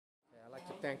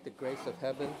thank the grace of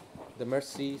heaven, the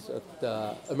mercies of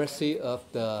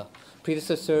the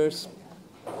predecessors,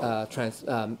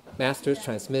 masters,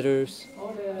 transmitters,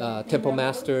 temple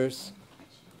masters,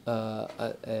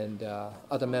 and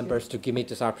other members to give me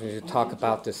this opportunity to talk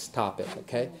about this topic.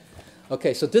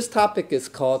 Okay. So this topic is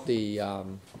called the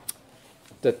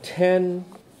 10.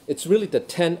 It's really the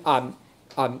 10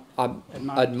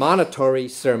 admonitory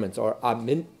sermons or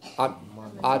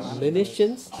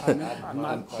admonitions.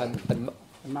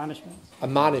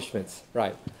 Admonishments,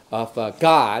 right, of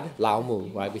God, Lao Mu,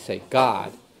 right? We say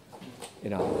God,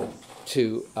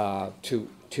 to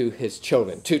his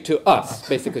children, to us,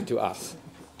 basically to us.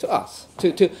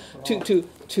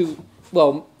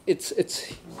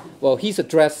 He's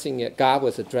addressing it. God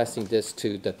was addressing this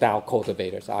to the Tao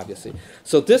cultivators, obviously.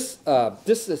 So this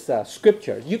is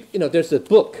scripture. There's a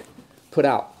book put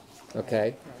out.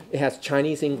 Okay, it has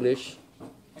Chinese, English,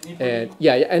 and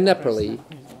Nepali,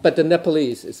 but the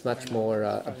Nepalese is much more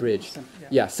abridged.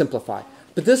 Simplified.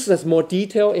 But this has more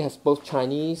detail. It has both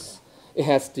Chinese. It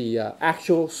has the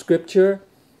actual scripture,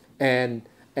 and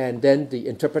then the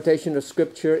interpretation of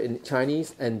scripture in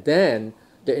Chinese, and then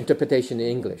the interpretation in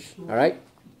English. All right.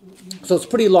 So it's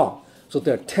pretty long. So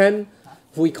there are 10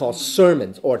 what we call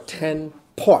sermons, or 10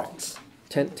 parts.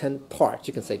 10 parts.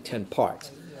 You can say 10 parts.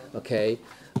 Okay.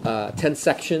 10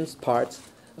 sections, parts.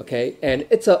 Okay. And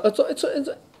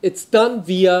it's done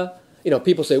via,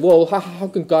 people say, well, how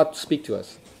can God speak to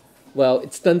us? Well,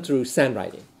 it's done through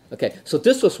sandwriting. Okay. So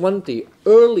this was one of the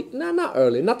early, not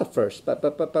early, not the first, but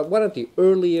one of the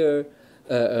earlier,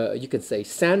 you can say,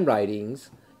 sandwritings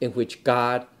in which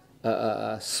God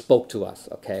spoke to us,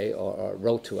 okay, or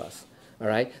wrote to us. All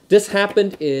right. This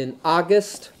happened in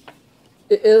August.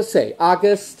 It'll say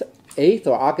August 8th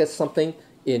or August something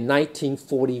in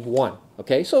 1941.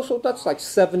 Okay. So that's like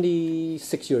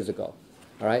 76 years ago.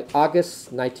 All right.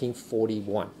 August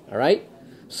 1941. All right.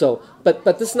 So, but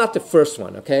this is not the first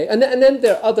one. Okay. And then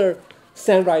there are other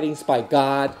sandwritings by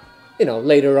God,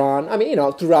 later on. I mean,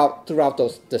 throughout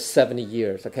the 70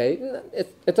 years, okay?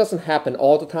 It doesn't happen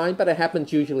all the time, but it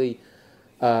happens usually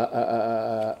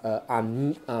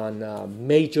on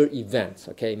major events,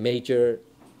 okay? Major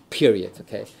periods,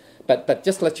 okay? But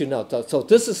just to let you know, so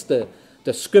this is the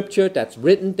scripture that's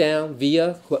written down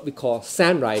via what we call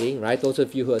sandwriting, right? Those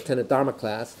of you who attended Dharma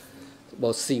class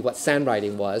will see what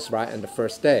sandwriting was, right, on the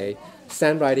first day.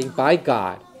 Sandwriting by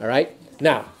God, all right?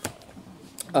 Now,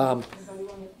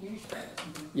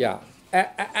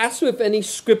 as with any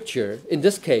scripture, in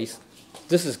this case,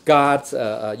 this is God's,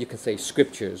 you can say,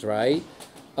 scriptures, right?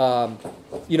 When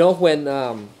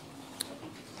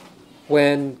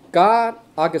God,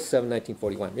 August 7,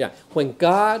 1941, when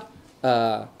God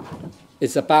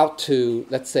is about to,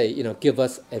 let's say, give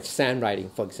us a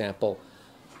sandwriting, for example,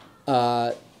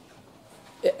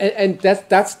 and this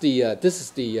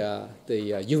is the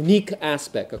unique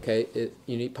aspect, okay?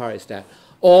 Unique part is that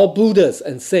all Buddhas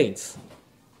and saints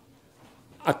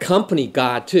accompany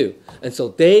God too, and so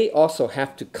they also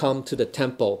have to come to the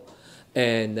temple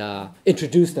and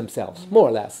introduce themselves, more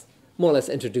or less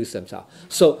introduce themselves.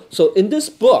 So in this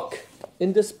book,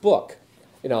 you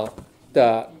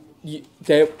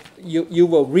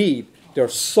will read there are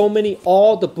so many.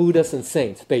 All the Buddhas and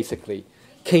saints basically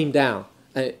came down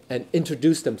and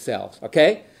introduced themselves,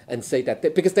 okay, and say that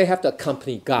because they have to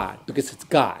accompany God because it's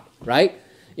God, right?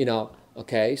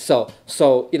 Okay, so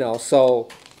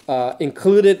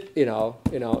included,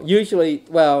 usually,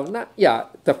 well, not,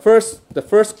 the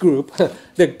first group,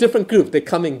 the different groups, they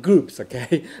come in groups,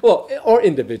 okay, well, or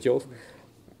individuals,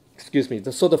 excuse me.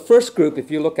 So the first group, if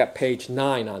you look at page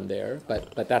 9 on there,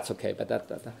 but that's okay, but that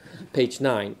page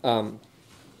 9,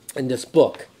 in this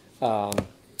book,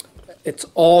 it's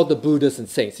all the Buddhas and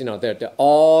saints, they're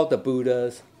all the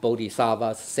Buddhas,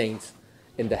 Bodhisattvas, saints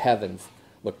in the heavens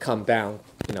would come down,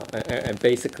 and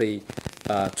basically,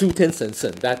 诸天神圣,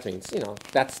 that means,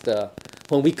 that's the,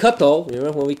 when we kato,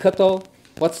 remember when we kato,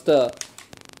 what's the,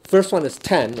 first one is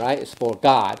 10, right, it's for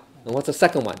God, and what's the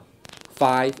second one?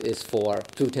 5 is for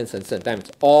诸天神圣, that means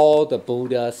all the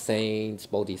Buddhas, saints,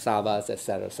 Bodhisattvas,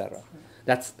 etc., etc.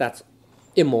 That's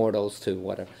immortals too,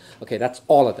 whatever. Okay, that's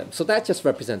all of them. So that just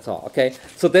represents all, okay?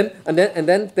 So then, and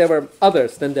then there were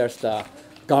others, then there's the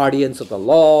guardians of the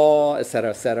law, etc.,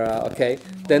 etc., okay?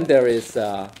 Then there is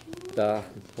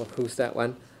who's that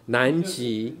one? 南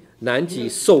极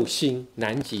寿星. No,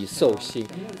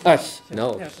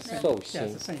 寿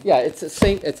星. Yeah, it's a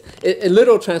saint. A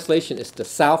literal translation is the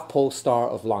South Pole Star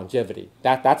of longevity.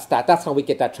 That's how we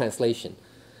get that translation.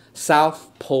 South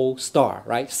Pole Star,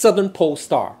 right? Southern Pole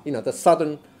Star. The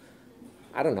southern,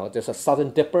 I don't know, there's a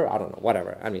Southern Dipper, I don't know,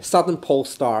 whatever. I mean, Southern Pole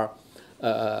Star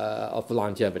of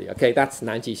longevity. Okay, that's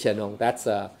Nanji Xianrong. That's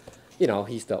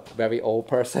he's the very old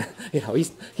person.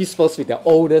 He's supposed to be the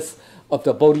oldest of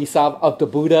the bodhisattva of the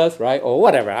Buddhas, right? Or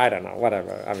whatever. I don't know.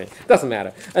 Whatever. I mean, doesn't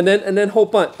matter. And then whole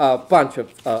bunch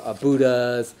of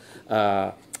Buddhas.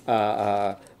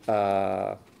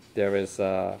 There is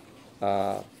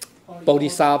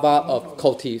Bodhisattva of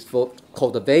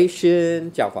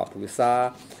cultivation, Jiaofa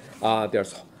Pusa.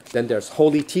 There's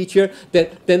holy teacher.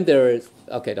 Then there is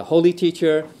the holy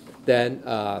teacher. Then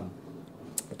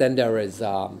there is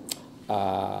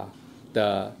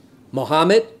the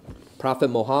Muhammad, Prophet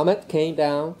Muhammad came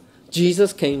down.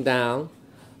 Jesus came down.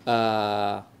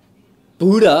 Buddha,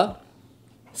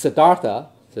 Siddhartha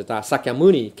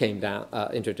Sakyamuni came down,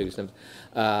 introduced them.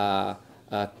 Lao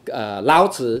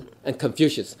Tzu and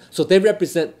Confucius. So they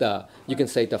represent you can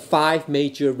say the 5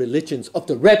 major religions of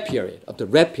the red period.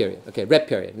 Okay, red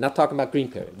period. Not talking about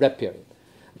green period. Red period.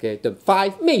 Okay, the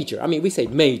 5 major. I mean, we say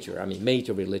major. I mean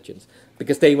major religions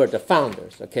because they were the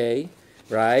founders. Okay,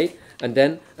 right? And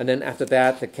then after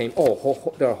that there came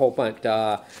there are a whole bunch.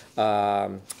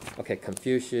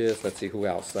 Confucius. Let's see who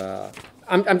else.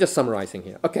 I'm just summarizing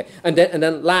here. Okay, and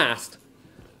then last,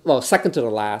 second to the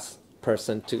last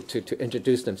person to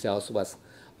introduce themselves was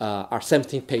our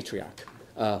 17th patriarch,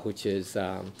 which is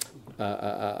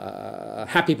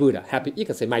Happy Buddha. You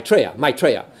can say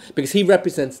Maitreya, because he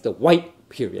represents the white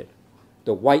period,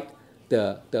 he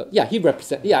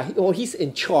represents he's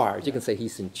in charge. You can say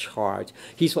he's in charge.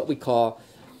 He's what we call,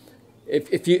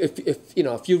 if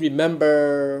you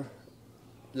remember.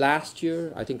 Last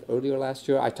year, I think earlier last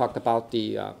year, I talked about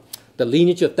the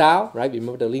lineage of Tao, right?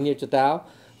 Remember the lineage of Tao?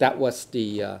 That was of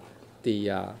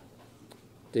the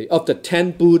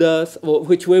 10 Buddhas,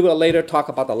 which we will later talk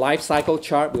about the life cycle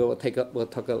chart. Maitreya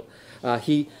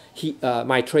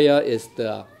is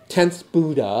the 10th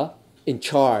Buddha in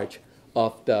charge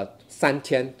of the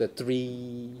Santian, the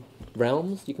 3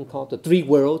 realms. You can call it the 3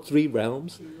 worlds, 3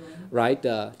 realms, right?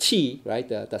 The Qi, right?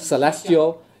 The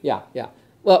celestial, yeah.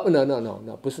 Well, no,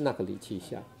 不是那个理气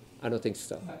下. I don't think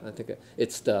so. I think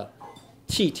it's the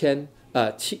Qi Tian.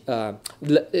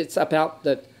 It's about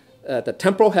the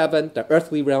temporal heaven, the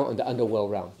earthly realm, and the underworld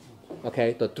realm.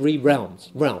 Okay, the 3 realms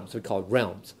we call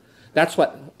realms. That's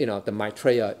what the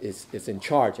Maitreya is in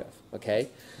charge of. Okay,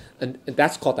 and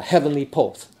that's called the heavenly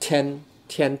pulse, Tian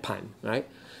Pan, right?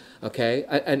 Okay,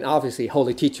 and obviously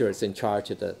holy teacher is in charge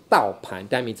of the Dao Pan.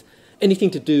 That means anything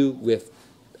to do with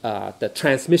the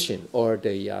transmission or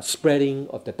the spreading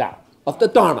of the Tao, of the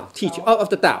Dharma, of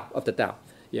the Tao,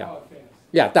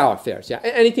 yeah, Tao affairs, yeah,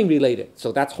 anything related.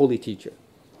 So that's holy teacher,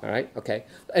 all right, okay,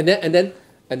 and then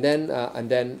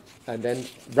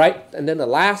the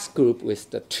last group was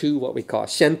the 2 what we call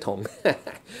Shentong.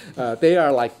 They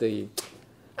are like the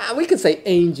we can say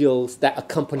angels that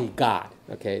accompany God.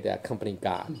 Okay, they accompany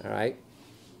God. All right,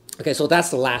 okay, so that's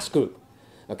the last group.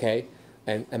 Okay.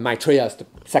 And Maitreya is the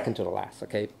second to the last,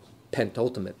 okay,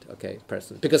 penultimate, okay,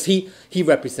 person, because he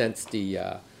represents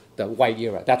the white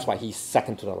era. That's why he's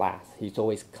second to the last. He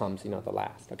always comes, the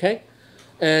last, okay.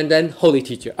 And then holy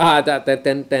teacher. Then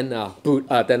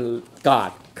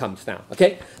God comes down,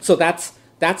 okay. So that's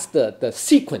the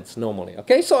sequence normally,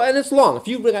 okay. So and it's long. If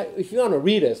you want to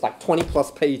read it, it's like 20 plus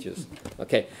pages,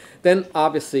 okay. Then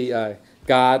obviously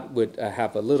God would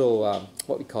have a little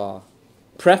what we call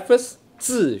preface.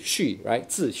 自序, right?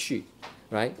 自序,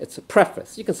 right? It's a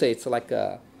preface. You can say it's like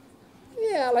a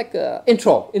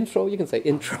intro. You can say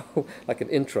intro, like an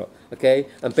intro, okay?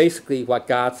 And basically what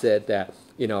God said that,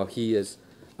 he is,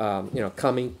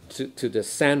 coming to the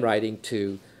sand writing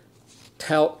to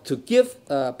give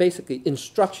basically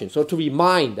instructions, or to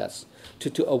remind us,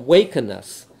 to awaken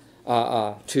us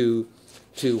to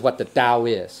what the Tao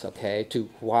is, okay? To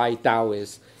why Tao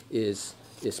is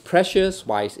precious,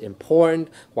 why it's important,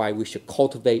 why we should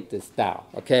cultivate this Tao,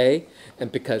 okay?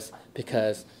 And because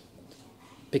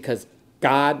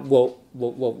God will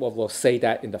say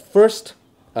that in the first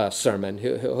sermon,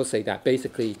 he'll say that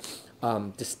basically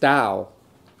this Tao,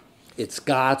 it's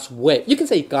God's way. You can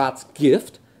say God's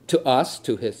gift to us,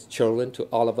 to his children, to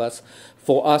all of us,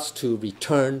 for us to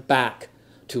return back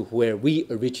to where we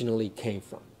originally came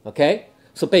from, okay?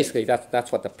 So basically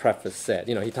that's what the preface said.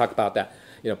 He talked about that.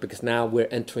 Because now we're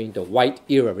entering the white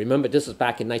era. Remember, this is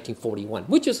back in 1941,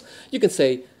 which is, you can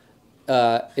say,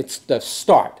 it's the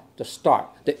start,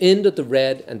 the end of the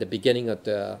red and the beginning of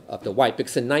the white.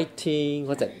 Because in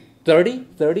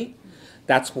 30,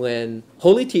 that's when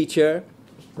holy teacher,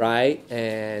 right,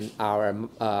 and our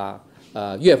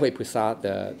Yue Hui Pusa,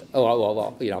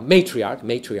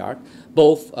 matriarch,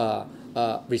 both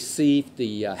received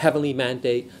the heavenly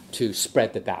mandate to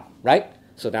spread the Tao, right?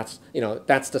 So that's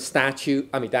the statue.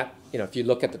 I mean, if you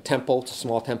look at the temple, it's a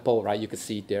small temple, right? You can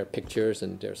see their pictures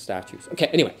and their statues. Okay,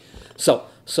 anyway, so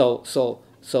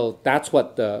that's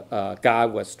what the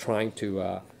God was trying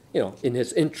to, in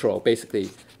his intro, basically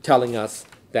telling us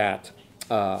that,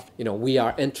 we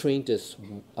are entering this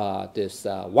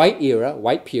white era,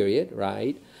 white period,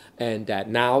 right? And that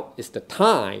now is the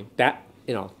time that,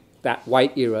 that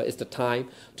white era is the time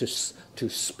to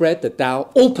spread the Tao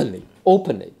openly.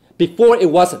 Before it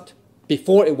wasn't.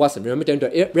 Remember, during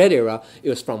the red era, it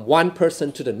was from one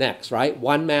person to the next, right?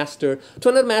 One master to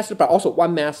another master, but also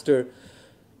one master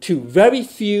to very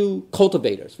few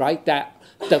cultivators, right? That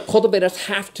the cultivators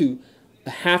have to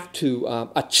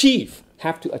achieve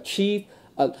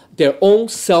their own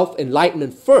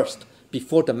self-enlightenment first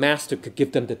before the master could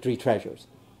give them the three treasures.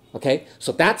 Okay,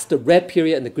 so that's the red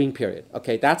period and the green period.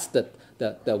 Okay, that's the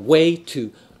way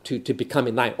to become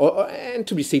enlightened and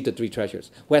to receive the three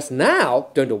treasures. Whereas now,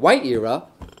 during the white era,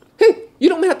 hey, you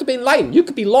don't have to be enlightened. You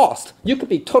could be lost. You could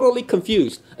be totally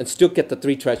confused and still get the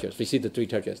three treasures, receive the three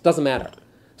treasures. Doesn't matter.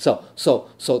 So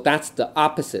that's the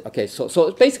opposite. Okay, so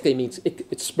it basically means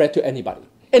it's spread to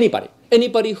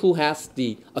anybody who has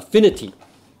the affinity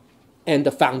and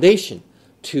the foundation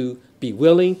to be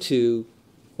willing to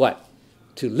what?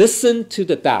 To listen to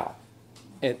the Tao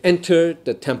and enter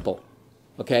the temple.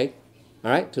 Okay? All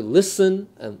right? To listen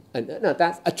and no,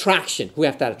 that's attraction. Who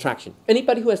has that attraction?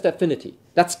 Anybody who has that affinity.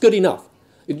 That's good enough.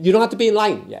 You don't have to be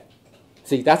enlightened yet.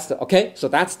 See, that's so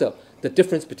that's the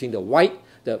difference between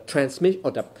the transmission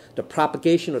or the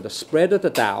propagation or the spread of the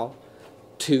Tao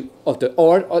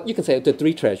or you can say the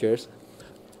three treasures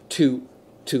to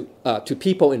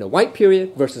people in the white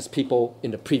period versus people in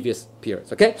the previous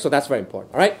periods. Okay, so that's very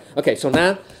important. All right. Okay, so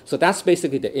that's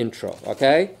basically the intro.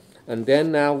 Okay, and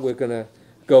then now we're gonna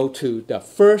go to the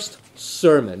first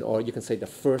sermon, or you can say the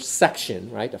first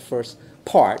section, right? The first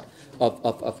part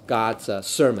of God's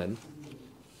sermon.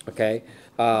 Okay.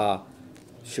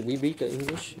 Should we read the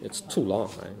English? It's too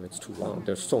long, right? It's too long.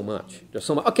 There's so much.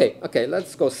 Okay,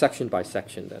 let's go section by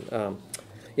section then.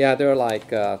 There are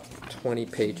like 20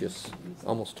 pages,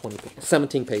 almost 20,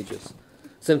 17 pages.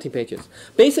 17 pages.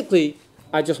 Basically,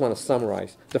 I just want to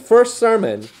summarize. The first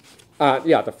sermon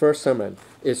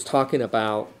is talking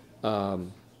about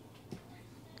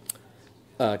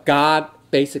God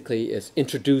basically is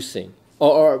introducing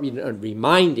or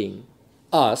reminding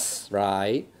us,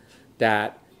 right,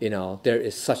 that there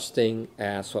is such thing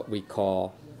as what we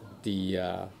call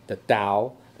the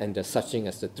Tao, and there's such thing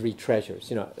as the three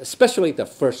treasures. Especially the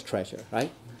first treasure,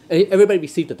 right? Everybody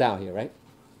received the Tao here, right?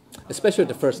 Especially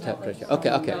the first treasure. Okay.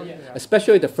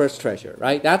 Especially the first treasure,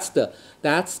 right? That's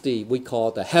the we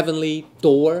call the heavenly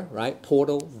door, right?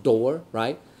 Portal door,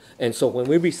 right? And so when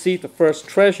we receive the first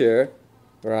treasure,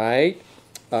 right?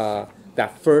 That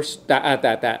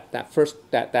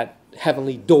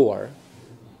heavenly door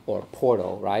or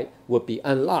portal, right, will be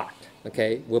unlocked,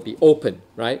 okay, will be open,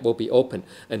 right, will be open,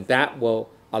 and that will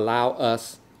allow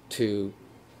us to,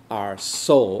 our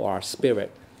soul, our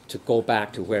spirit, to go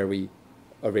back to where we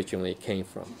originally came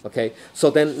from, okay. So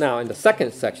then now in the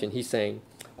second section, he's saying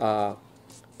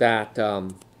that,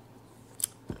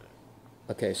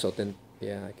 okay, so then,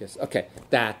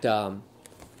 that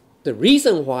the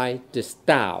reason why this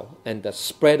Tao and the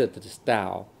spread of this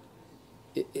Tao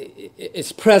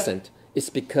is present is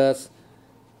because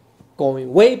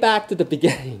going way back to the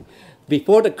beginning,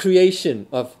 before the creation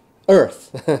of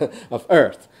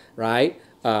Earth, right?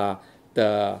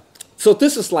 So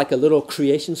this is like a little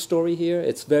creation story here.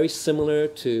 It's very similar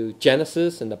to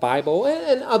Genesis in the Bible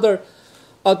and other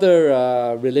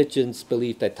religions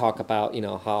believe that talk about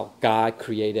how God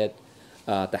created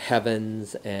the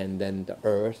heavens and then the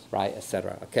earth, right,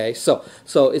 etc. Okay, so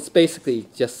it's basically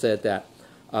just said that.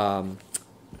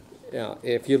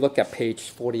 If you look at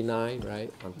page 49,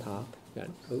 right, on top,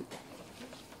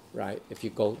 right, if you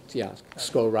go,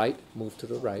 scroll right, move to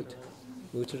the right,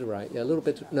 a little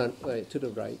bit, to the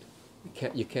right.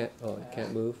 You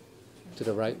can't move to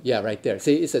the right. Yeah, right there.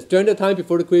 See, it says, during the time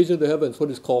before the creation of the heavens, what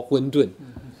is called Hundun.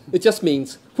 It just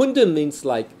means, Hundun means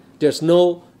like there's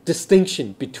no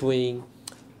distinction between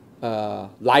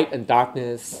light and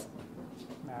darkness,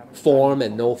 form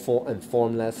and no form and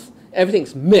formless.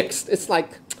 Everything's mixed. It's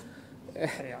like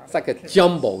a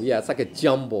jumble. Yeah, it's like a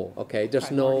jumble. Okay,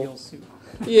 there's no.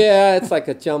 Yeah, it's like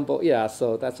a jumble. Yeah,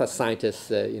 so that's what scientists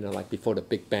say. Like before the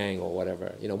Big Bang or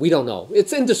whatever. We don't know.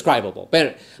 It's indescribable.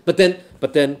 But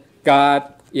then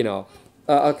God.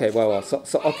 Okay. Well.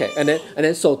 So okay, and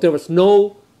then so there was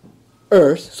no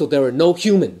earth, so there were no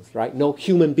humans, right? No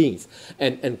human beings,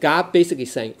 and God basically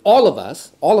saying all of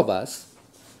us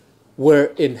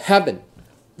were in heaven.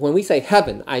 When we say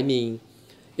heaven, I mean,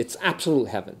 it's absolute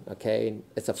heaven, okay?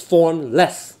 It's a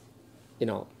formless,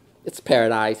 it's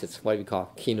paradise. It's what we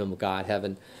call kingdom of God,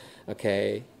 heaven,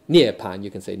 okay? Nirpan,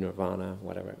 you can say nirvana,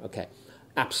 whatever, okay?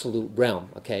 Absolute realm,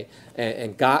 okay?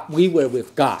 And God, we were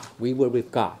with God. We were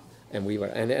with God.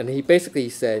 And he basically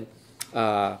said, he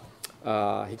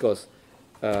goes,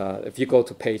 if you go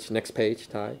to next page,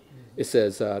 Ty, it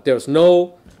says, there was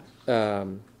no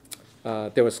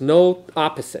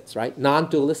opposites, right?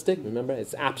 Non-dualistic, remember,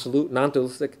 it's absolute,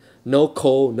 non-dualistic, no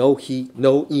cold, no heat,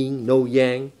 no yin, no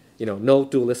yang, no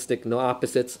dualistic, no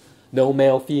opposites, no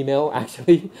male, female,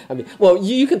 actually. I mean, well,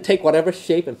 you can take whatever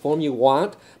shape and form you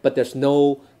want, but there's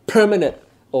no permanent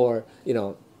or,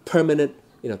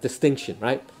 distinction,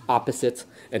 right? Opposites.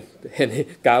 And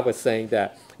God was saying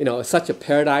that, it's such a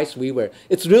paradise.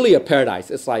 It's really a paradise.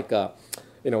 It's like,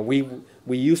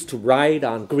 we used to ride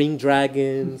on green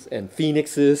dragons and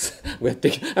phoenixes.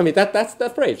 That's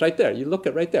that phrase right there. You look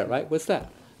at right there, right? What's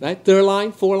that? Right? Third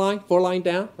line, four line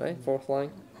down, right? Fourth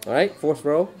line, all right? Fourth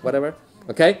row, whatever,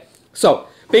 okay? So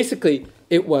basically,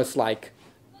 it was like,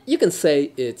 you can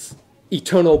say it's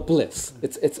eternal bliss.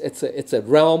 It's a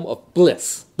realm of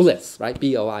bliss, right?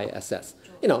 B-O-I-S-S.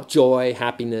 Joy,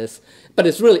 happiness, but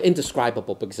it's really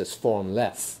indescribable because it's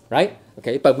formless, right?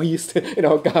 Okay, but we used to,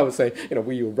 God was saying,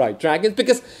 we would ride dragons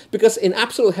because in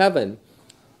absolute heaven,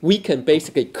 we can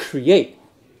basically create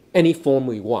any form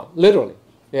we want, literally.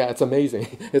 Yeah, it's amazing.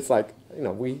 It's like,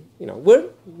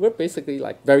 we're basically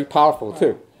like very powerful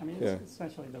too. I mean, it's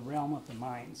essentially the realm of the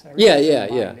mind. So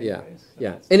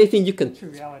yeah. Anything you can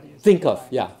think of,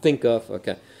 think of.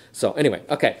 Okay. So anyway,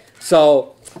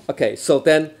 so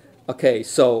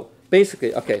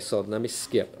basically, so let me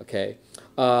skip. Okay,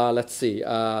 let's see.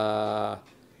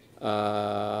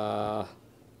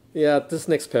 This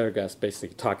next paragraph is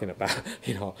basically talking about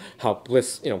how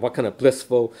what kind of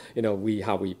blissful we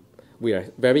are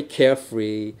very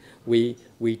carefree. We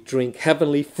drink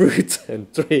heavenly fruits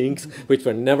and drinks which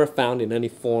were never found in any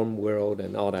form world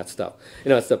and all that stuff.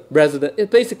 It's a resident.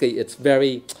 It's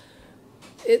very,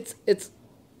 it's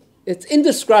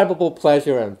indescribable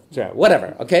pleasure and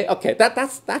whatever. Okay.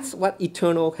 That's what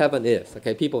eternal heaven is.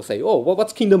 Okay. People say, oh, well,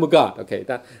 what's kingdom of God? Okay.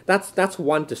 That's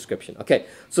one description. Okay.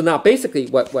 So now basically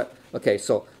what? Okay.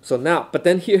 So now, but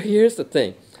then here's the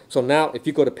thing. So now if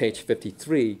you go to page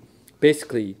 53,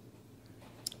 basically,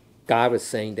 God was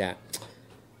saying that,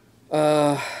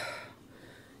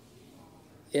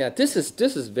 this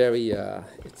is very,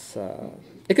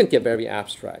 it can get very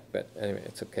abstract, but anyway,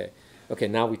 it's okay. Okay,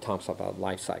 now we talk about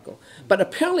life cycle. But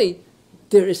apparently,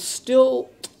 there is still,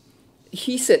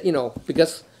 he said,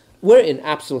 because we're in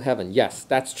absolute heaven. Yes,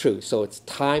 that's true. So it's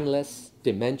timeless,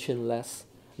 dimensionless,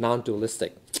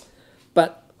 non-dualistic.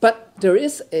 But there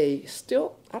is a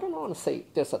still, I don't want to say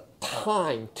there's a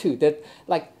time too. That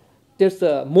like, there's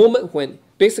a moment when,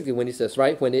 basically when he says,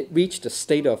 right, when it reached a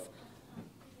state of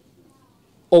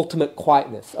ultimate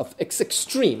quietness, of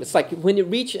extreme. It's like when it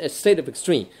reaches a state of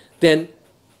extreme, then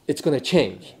it's going to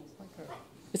change.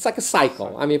 It's like a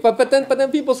cycle. I mean, but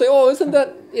then people say, oh, isn't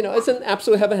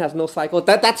absolute heaven has no cycle?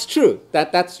 That's true.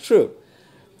 That's true.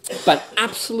 But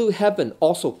absolute heaven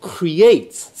also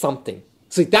creates something.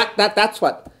 See, that's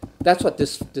what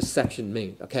this section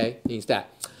means. Okay, means that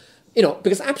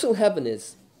because absolute heaven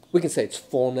is, we can say it's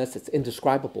formless, it's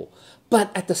indescribable. But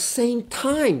at the same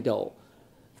time, though,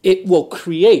 it will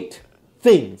create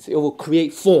things. It will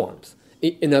create forms.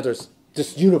 In other words,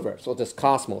 this universe or this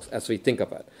cosmos as we think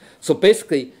of it. So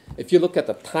basically, if you look at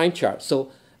the time chart, so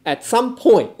at some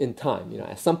point in time,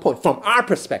 at some point from our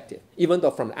perspective, even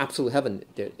though from absolute heaven,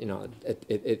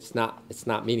 it's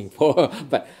not meaningful,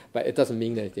 but it doesn't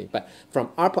mean anything. But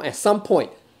from our point, at some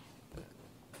point,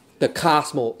 the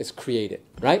cosmos is created,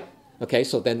 right? Okay,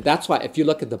 so then that's why if you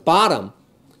look at the bottom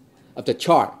of the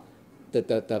chart,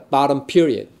 the bottom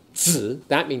period,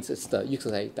 that means it's you can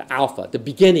say the alpha, the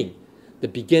beginning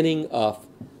of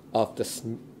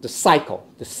the cycle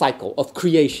of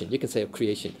creation. You can say of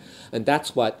creation, and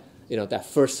that's what that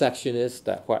first section is.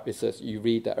 That what it says. You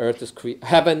read the earth is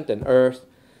heaven, then earth,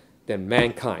 then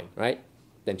mankind, right?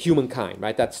 Then humankind,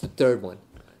 right? That's the third one.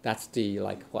 That's the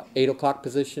 8 o'clock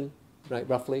position, right?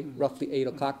 Roughly 8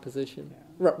 o'clock position.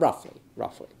 Roughly.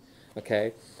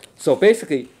 Okay, so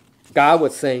basically, God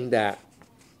was saying that,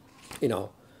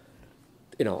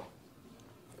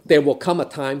 there will come a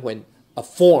time when a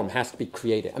form has to be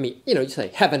created. I mean, you say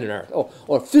heaven and earth,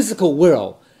 or physical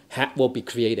world will be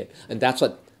created, and that's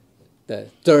what the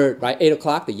third, right? 8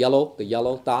 o'clock, the yellow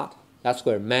dot. That's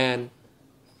where man.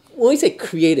 When we say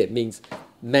created, means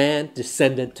man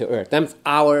descended to earth. That means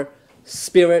our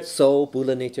spirit, soul,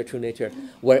 Buddha nature, true nature,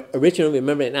 were originally,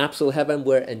 remember, in absolute heaven,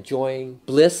 we're enjoying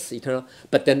bliss, eternal.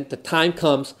 But then the time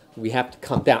comes, we have to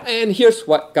come down. And here's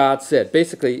what God said,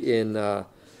 basically in the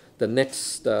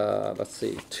next, let's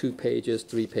see, 2 pages,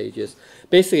 3 pages.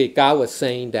 Basically, God was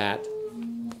saying that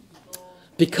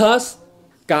because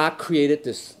God created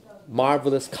this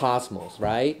marvelous cosmos,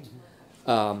 right?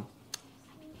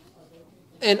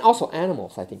 And also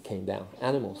animals, I think, came down.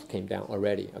 Animals came down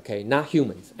already, okay? Not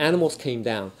humans. Animals came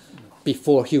down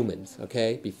before humans,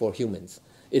 okay? Before humans.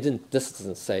 This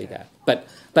doesn't say that.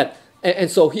 And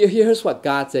so here's what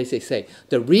God says. They say,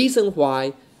 the reason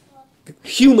why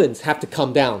humans have to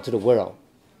come down to the world.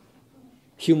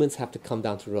 Humans have to come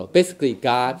down to the world. Basically,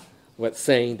 God was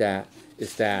saying that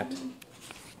is that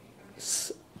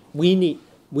we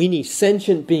need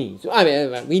sentient beings. I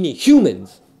mean, we need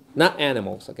humans, not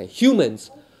animals, okay?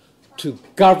 Humans to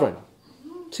govern,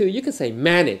 to, you can say,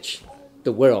 manage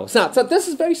the world. So this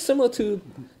is very similar to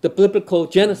the biblical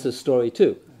Genesis story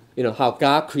too. You know, how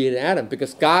God created Adam.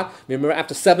 Because God, remember,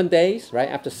 after 7 days, right?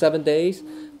 After 7 days,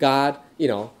 God,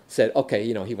 said, okay,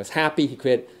 he was happy, he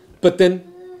created, but then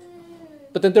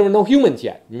there were no humans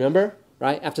yet, remember?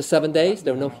 Right? After 7 days,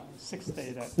 there were no... 6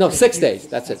 days. No, 6 days.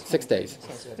 That's it. 6 days.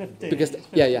 Because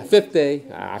fifth day.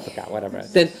 I forgot. Whatever.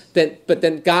 But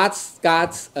then God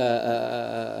said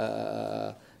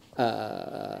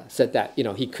that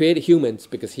He created humans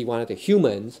because He wanted the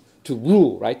humans to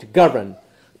rule, right? To govern,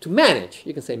 to manage.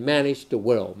 You can say manage the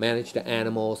world, manage the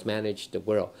animals, manage the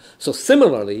world. So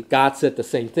similarly, God said the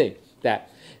same thing. That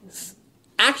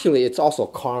actually it's also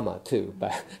karma too,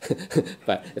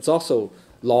 but it's also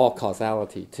law of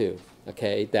causality too.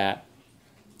 Okay, that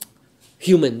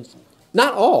humans,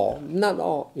 not all,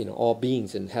 all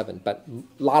beings in heaven, but a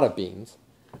lot of beings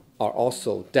are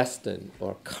also destined,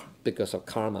 or because of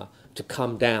karma, to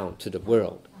come down to the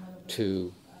world,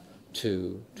 to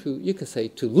you can say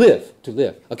to live.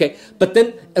 Okay, but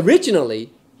then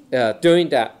originally during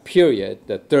that period,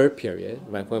 the third period,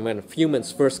 right, when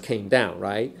humans first came down,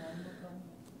 right,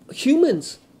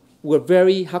 humans were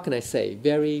very, how can I say,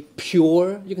 very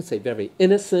pure. You can say very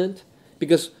innocent.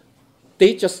 Because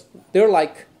they're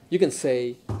like, you can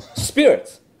say,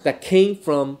 spirits that came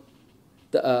from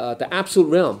the absolute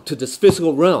realm to this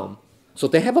physical realm. So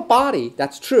they have a body,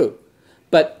 that's true.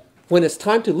 But when it's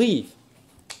time to leave,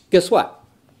 guess what?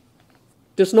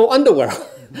 There's no underworld.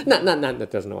 not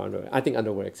that there's no underworld. I think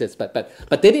underworld exists, but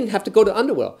they didn't have to go to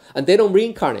underworld, and they don't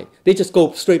reincarnate. They just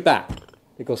go straight back.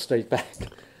 They go straight back.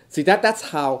 See, that's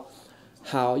how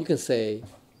you can say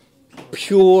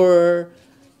pure.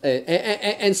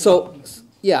 And so,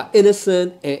 yeah,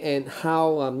 innocent, and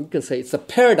how you can say it's a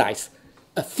paradise,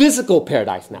 a physical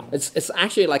paradise now. It's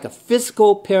actually like a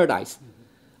physical paradise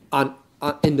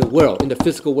in the world, in the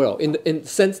physical world, in the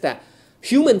sense that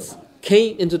humans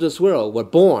came into this world, were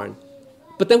born,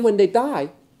 but then when they die,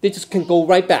 they just can go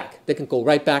right back. They can go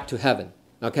right back to heaven,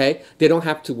 okay? They don't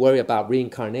have to worry about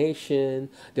reincarnation.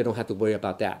 They don't have to worry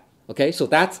about that, okay? So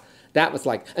that was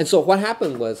like, and so what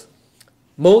happened was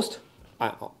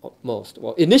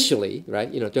well, initially,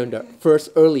 right, during the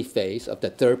first early phase of the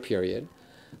third period,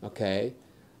 okay,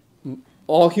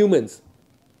 all humans,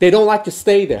 they don't like to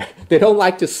stay there. They don't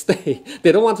like to stay.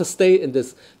 They don't want to stay in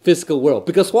this physical world.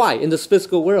 Because why? In this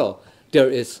physical world, there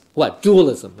is what?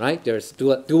 Dualism, right? There's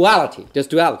duality. There's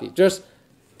duality.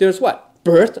 There's what?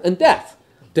 Birth and death.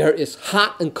 There is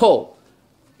hot and cold.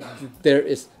 There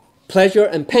is pleasure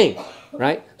and pain,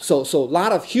 right? So a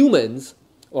lot of humans,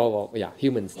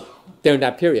 humans during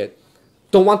that period,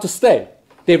 don't want to stay.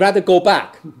 They rather go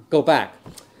back.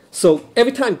 So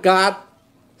every time God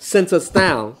sends us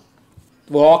down,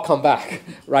 we'll all come back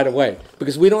right away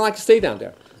because we don't like to stay down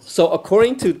there. So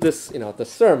according to this, the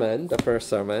sermon, the first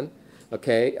sermon,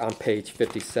 okay, on page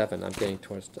 57, I'm getting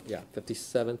towards,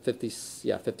 57.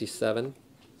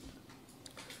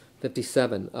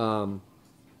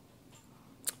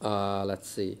 Let's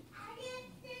see.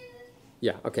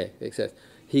 Yeah, okay, it says,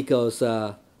 he goes,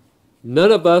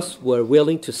 none of us were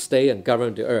willing to stay and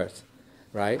govern the earth,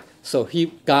 right? So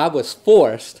God was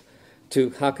forced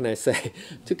to, how can I say,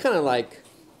 to kind of like,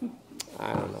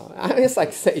 I don't know, it's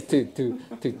like say to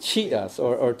cheat us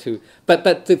or to,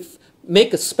 but to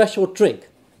make a special drink,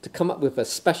 to come up with a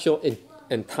special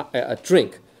a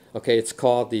drink. Okay, it's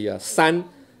called the san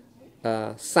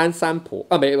po.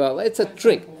 I mean, well, it's a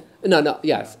drink.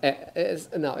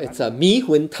 It's a 迷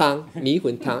魂汤.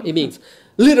 It means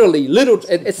literally,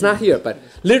 it's not here, but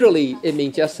literally it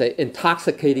means just an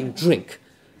intoxicating drink.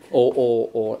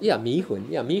 Or 迷魂.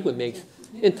 Yeah, 迷魂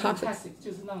intoxicated.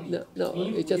 就是让你 No,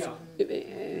 迷 it 糊 just 掉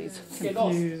it's get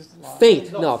lost Confused, lost.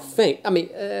 faint. No, faint. I mean,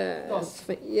 Lost.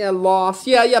 yeah, lost.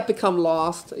 Yeah, become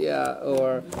lost. Yeah,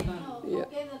 or Oh,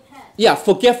 forget the past. yeah,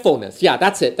 forgetfulness. Yeah,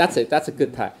 that's it. That's a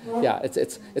good type. Yeah,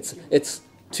 it's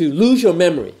to lose your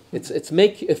memory.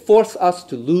 It forces us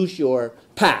to lose your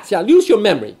past. Yeah, lose your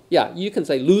memory. Yeah, you can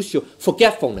say lose your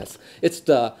forgetfulness. It's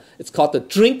called the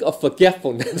drink of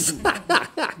forgetfulness.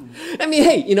 I mean,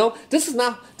 hey, this is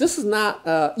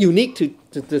not unique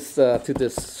to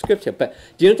this scripture. But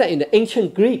do you know that in the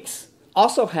ancient Greeks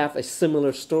also have a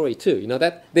similar story too? You know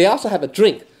that they also have a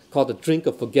drink called the drink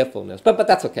of forgetfulness. But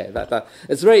that's okay.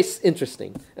 It's very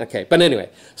interesting. Okay, but anyway,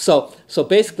 so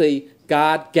basically,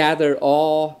 God gathered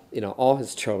all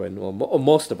His children, or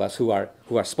most of us who are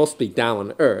supposed to be down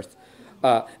on earth,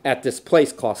 at this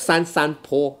place called San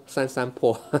Po.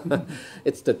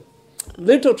 It's the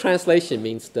literal translation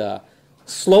means the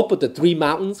slope of the three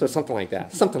mountains, or something like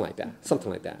that,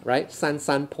 right?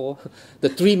 San Po, the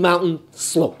three mountain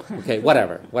slope. Okay,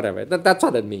 whatever. That's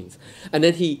what it means. And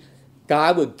then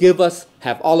God would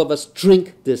have all of us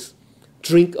drink this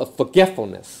drink of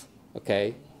forgetfulness.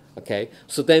 Okay.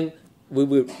 So then we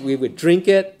would drink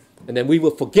it, and then we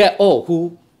would forget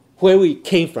where we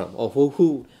came from, or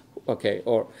who. Okay.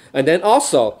 And then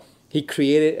also He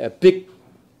created a big,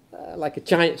 like a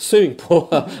giant swimming pool,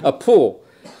 a pool,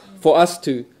 for us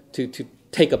to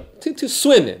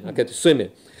swim in. Okay, to swim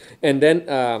in. And then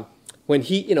when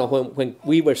when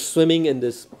we were swimming in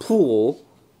this pool,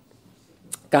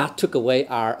 God took away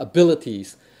our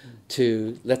abilities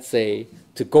to, let's say,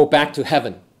 to go back to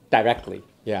heaven directly.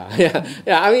 Yeah.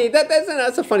 I mean,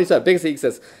 that's a funny stuff. Because He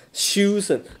says shoes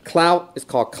and cloud. It's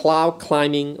called cloud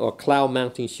climbing or cloud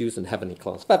mounting shoes and heavenly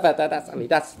clothes. But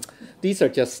these are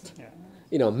just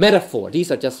metaphor. These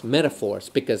are just metaphors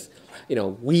because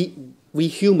we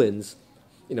humans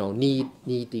need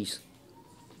these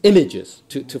images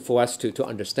for us to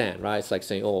understand, right? It's like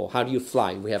saying, how do you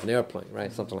fly? We have an airplane,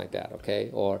 right? Something like that, okay?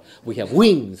 Or we have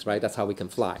wings, right? That's how we can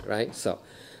fly, right? So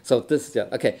this is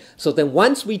just, okay. So then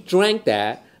once we drank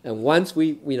that, and once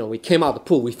we came out of the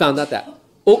pool, we found out that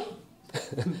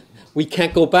we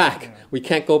can't go back. We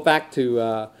can't go back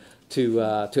to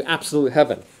absolute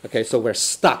heaven. Okay, so we're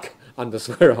stuck on this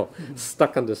world,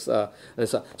 stuck on this.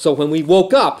 So when we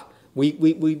woke up,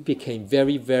 we became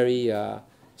very, very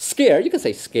scared. You can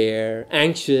say scared,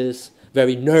 anxious,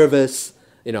 very nervous.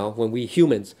 When we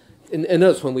humans, in other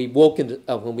words, when we woke in,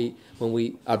 when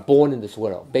we are born in this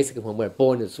world, basically when we're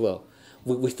born in this world,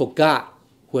 we forgot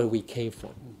where we came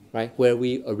from, right? Where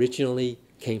we originally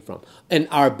came from, and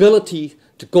our ability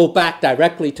to go back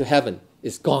directly to heaven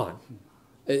is gone.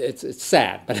 It's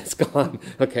sad, but it's gone.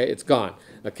 Okay, it's gone.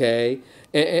 Okay,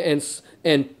 and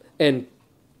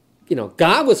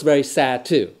God was very sad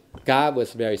too. God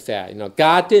was very sad.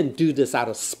 God didn't do this out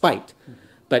of spite,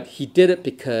 but He did it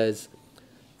because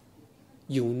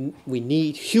we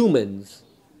need humans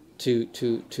to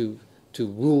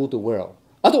rule the world.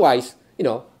 Otherwise,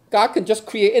 God can just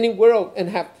create any world and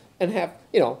have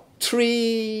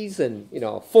trees and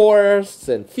forests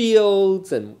and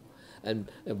fields and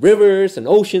rivers and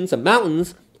oceans and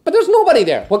mountains, but there's nobody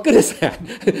there. What good is that?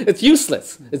 It's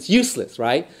useless. It's useless,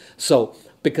 right? So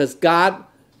because God,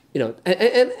 and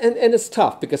it's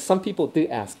tough because some people do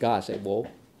ask God, say, well,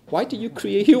 why do you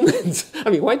create humans? I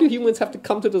mean, why do humans have to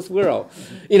come to this world?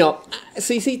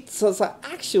 So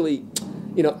actually,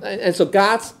 and so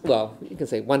God's, well, you can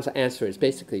say one answer is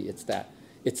basically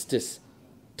it's this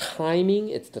timing,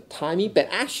 the timing, but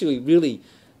actually really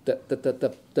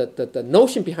the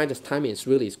notion behind this timing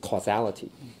is causality.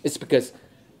 It's because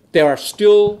there are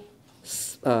still,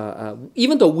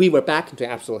 even though we were back into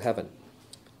absolute heaven,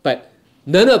 but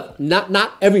not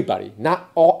everybody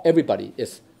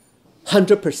is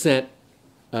 100%,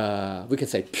 we can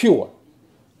say pure,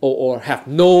 or have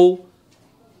no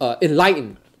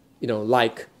enlightened,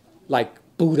 like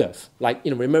Buddhas, like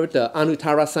remember the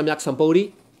Anuttara Samyak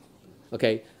Sambodhi,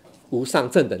 okay, 无上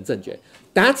正等正觉.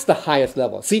 That's the highest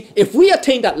level. See, if we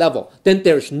attain that level, then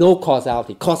there's no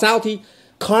causality. Causality,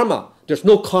 karma. There's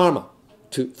no karma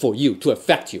for you to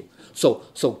affect you. So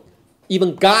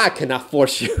even God cannot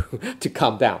force you to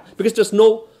come down because there's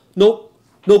no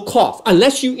cause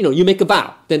unless you make a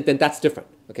vow. Then that's different.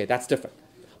 Okay, that's different.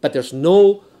 But there's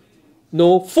no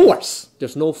force.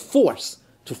 There's no force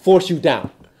to force you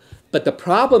down. But the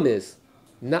problem is,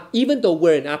 even though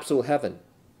we're in absolute heaven,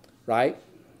 right?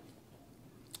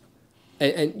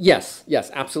 And yes,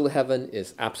 absolute heaven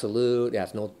is absolute. It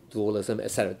has no dualism,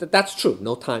 etc. That's true.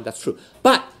 No time. That's true.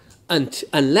 But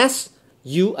unless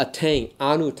we attain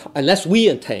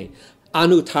Anuttara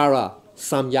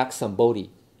Samyak Sambodhi,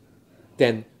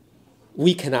 then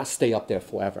we cannot stay up there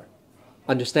forever.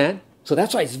 Understand? So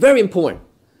that's why it's very important.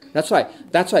 That's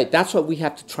what we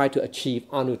have to try to achieve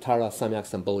Anuttara Samyak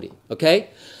Sambodhi.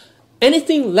 Okay?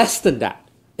 Anything less than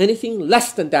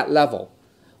that level,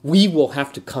 we will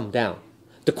have to come down.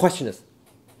 The question is,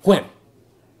 when?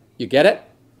 You get it?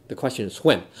 The question is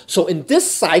when. So in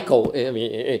this cycle, I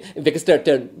mean, because there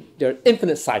are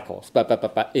infinite cycles,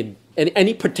 but in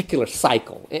any particular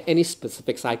cycle, any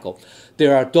specific cycle,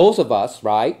 there are those of us,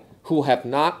 right, who have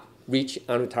not reached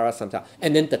Anuttara Samyak,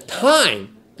 and then the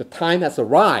time has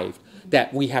arrived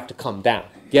that we have to come down.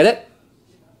 Get it?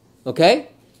 Okay?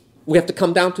 We have to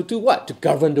come down to do what? To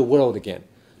govern the world again.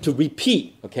 To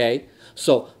repeat. Okay?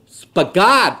 So, but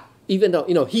God, even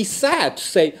though, He's sad to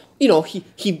say,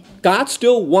 God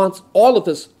still wants all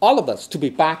of us to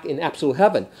be back in absolute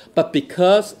heaven. But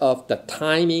because of the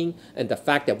timing and the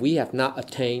fact that we have not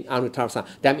attained Anuttara Samyak,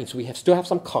 that means we still have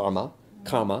some karma,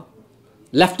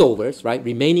 leftovers, right?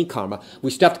 Remaining karma. We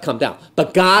still have to come down.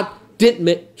 But God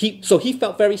so he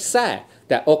felt very sad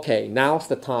that, okay, now's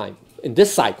the time in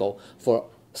this cycle for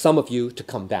some of you to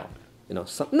come down.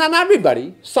 Not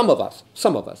everybody, some of us,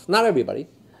 not everybody,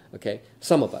 okay,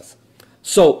 some of us.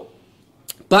 So,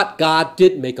 but God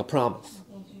did make a promise.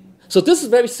 So this is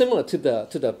very similar to the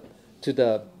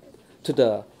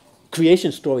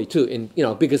creation story too,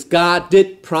 because God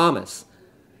did promise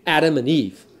Adam and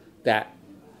Eve that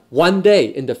one day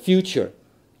in the future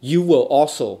you will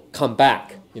also come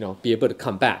back. Be able to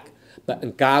come back,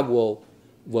 and God will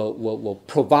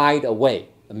provide a way.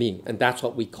 And that's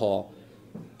what we call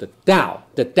the Tao.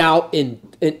 The Tao in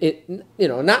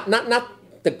not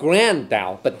the grand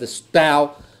Tao, but this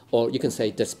Tao, or you can say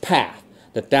this path,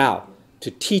 the Tao,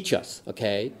 to teach us.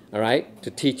 Okay, all right, to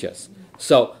teach us.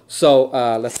 So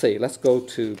let's see. Let's go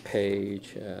to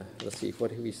page. Let's see.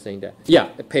 What are we saying there? Yeah,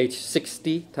 page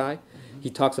 60. Tai, he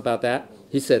talks about that.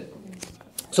 He said.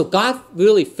 So God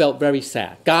really felt very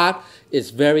sad. God is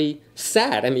very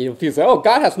sad. I mean, he feels like, oh,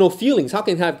 God has no feelings. How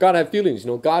can God have feelings?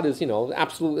 God is,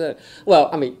 absolute. Well,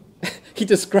 I mean, he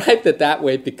described it that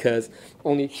way because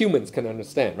only humans can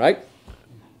understand, right?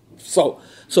 So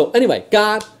anyway,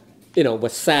 God,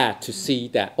 was sad to see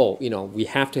that, we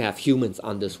have to have humans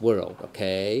on this world,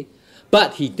 okay?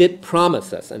 But he did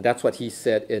promise us, and that's what he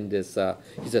said in this,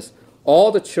 he says,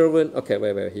 all the children, okay,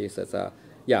 wait, he says,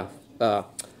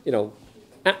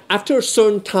 after a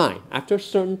certain time,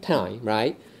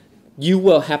 right, you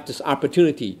will have this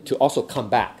opportunity to also come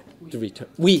back, to return.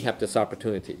 We have this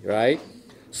opportunity, right?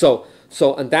 So,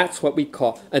 and that's what we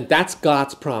call, and that's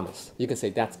God's promise. You can say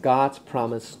that's God's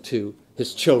promise to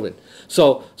his children.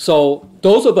 So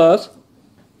those of us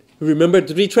who remember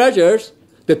the three treasures,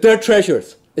 the third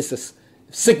treasures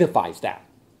signifies that.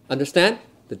 Understand?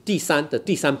 The 第三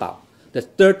宝. The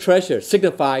third treasure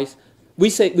signifies.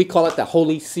 We call it the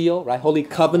holy seal, right? Holy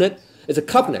covenant. It's a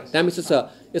covenant. That means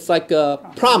it's like a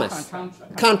promise,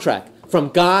 contract from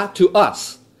God to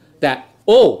us that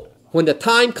when the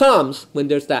time comes, when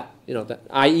there's that,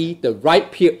 i.e. the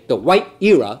white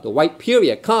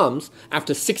period comes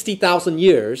after 60,000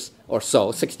 years or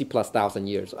so, 60,000+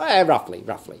 years, roughly,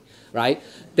 right?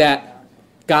 That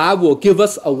God will give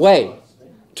us a way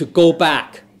to go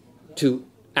back to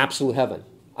absolute heaven.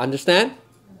 Understand?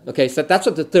 Okay, so that's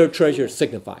what the third treasure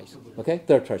signifies. Okay,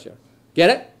 third treasure. Get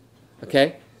it?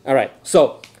 Okay, all right.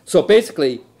 So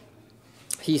basically,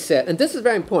 he said, and this is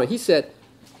very important. He said,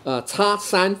 插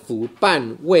三伏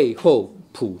半位后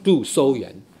普度收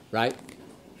圆, right?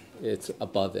 It's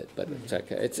above it, but it's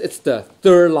okay. It's the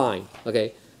third line.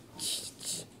 Okay,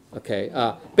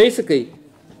 basically,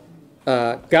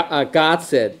 God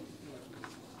said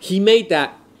he made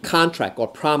that contract or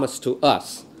promise to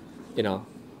us,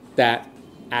 that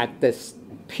at this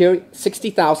period,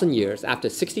 60,000 years, after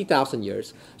 60,000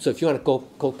 years, so if you want to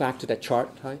go back to that chart,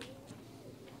 right?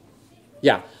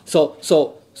 Yeah, so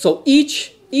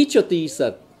each of these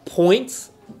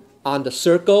points on the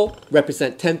circle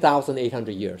represent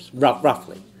 10,800 years,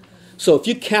 roughly. So if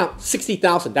you count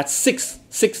 60,000, that's six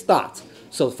dots.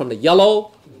 So from the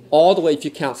yellow all the way, if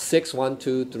you count 6, 1,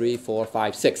 2, 3, 4,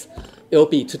 5, 6, it'll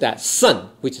be to that sun,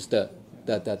 which is the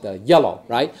yellow,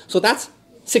 right? So that's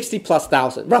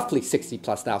 60,000+, roughly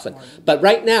 60,000+. But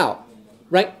right now,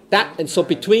 and so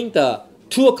between the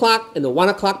 2 o'clock and the 1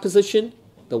 o'clock position,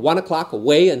 the 1 o'clock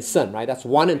away and sun, right? That's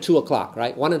 1 and 2 o'clock,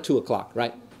 right? 1 and 2 o'clock,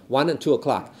 right? 1 and 2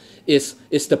 o'clock is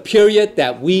the period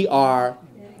that we are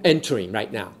entering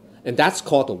right now. And that's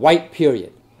called the white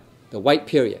period. The white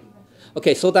period.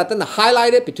 Okay, so that then the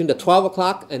highlighted between the 12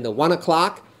 o'clock and the 1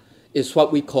 o'clock is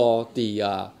what we call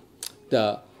the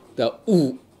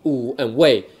Wu and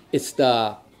Wei. It's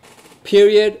the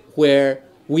period where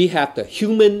we have the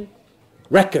human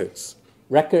records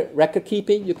record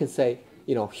keeping, you can say,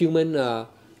 human,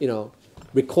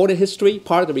 recorded history,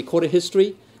 part of the recorded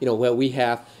history, where we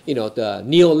have, the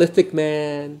Neolithic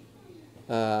man,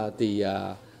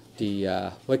 the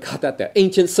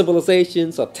ancient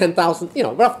civilizations of 10,000,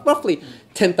 roughly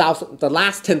 10,000, the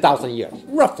last 10,000 years,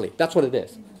 roughly, that's what it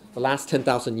is, the last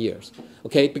 10,000 years,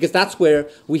 okay, because that's where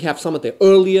we have some of the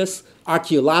earliest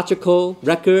archaeological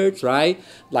records, right,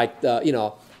 like,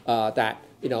 in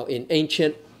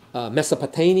ancient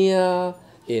Mesopotamia,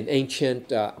 in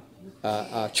ancient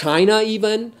China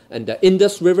even, and the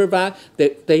Indus River Valley,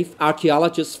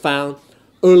 archaeologists found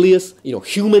earliest,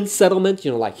 human settlements,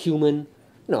 like human,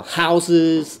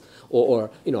 houses or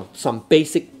some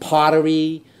basic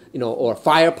pottery, or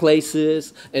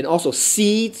fireplaces, and also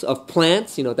seeds of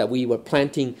plants, that we were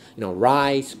planting,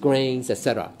 rice, grains,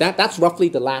 etc. That's roughly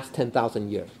the last 10,000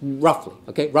 years, roughly,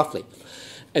 okay, roughly.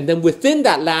 And then within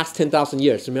that last 10,000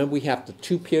 years, remember we have the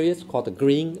two periods called the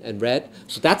green and red.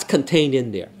 So that's contained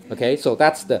in there. Okay, so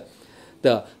that's the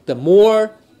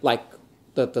more like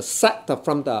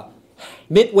from the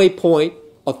midway point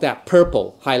of that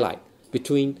purple highlight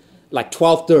between like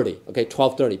 12:30. Okay,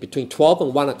 12:30 between 12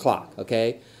 and 1 o'clock.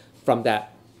 Okay, from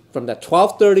that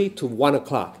 12:30 to 1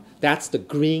 o'clock. That's the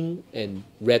green and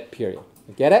red period.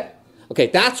 You get it? Okay,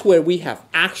 that's where we have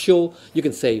actual, you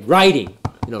can say, writing.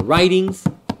 Writings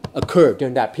occur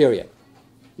during that period.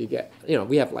 You get,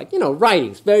 we have like,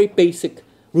 writings, very basic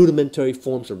rudimentary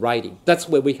forms of writing. That's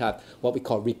where we have what we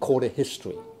call recorded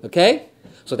history. Okay?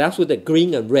 So that's with the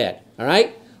green and red. All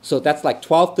right? So that's like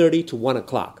 12:30 to 1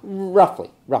 o'clock.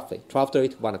 Roughly.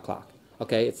 12:30 to 1 o'clock.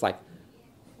 Okay? It's like,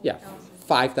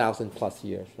 5,000 plus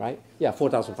years, right?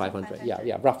 4,500.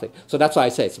 Yeah, roughly. So that's why I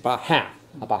say it's about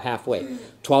halfway.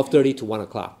 12:30 to 1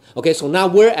 o'clock. Okay, so now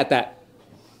we're at that,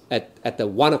 at the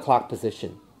 1 o'clock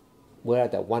position. We're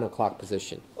at that 1 o'clock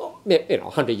position.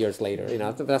 100 years later,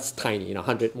 that's tiny,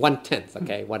 1/10,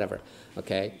 okay, whatever,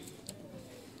 okay.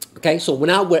 Okay, so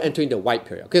now we're entering the white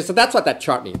period. Okay, so that's what that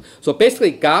chart means. So basically,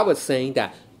 God was saying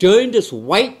that during this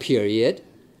white period,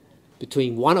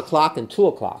 between 1 o'clock and 2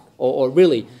 o'clock, or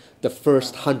really the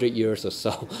first 100 years or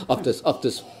so of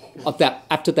that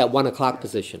after that 1 o'clock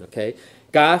position, okay,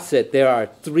 God said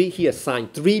he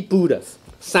assigned three Buddhas,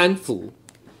 Sanfu.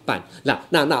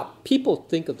 Now, people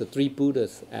think of the three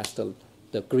Buddhas as the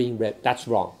green, red. That's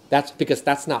wrong. That's because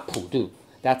that's not Pudu.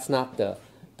 That's not the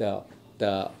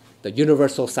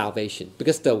universal salvation.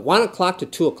 Because the 1 o'clock to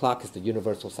 2 o'clock is the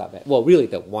universal salvation. Well, really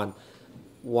the 1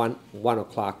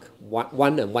 o'clock,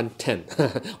 1 and 1:10,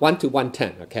 1 to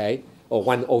 1:10, okay, or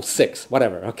 1:06,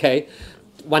 whatever, okay,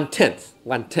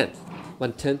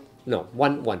 1/10, no,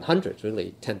 1/100,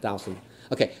 really 10,000.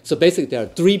 Okay, so basically there are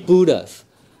three Buddhas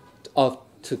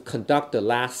to conduct the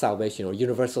last salvation or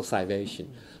universal salvation.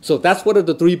 So that's what are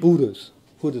the three Buddhas.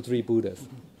 Who are the three Buddhas?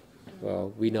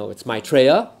 Well, we know it's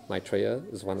Maitreya. Maitreya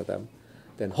is one of them.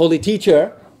 Then Holy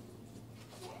Teacher,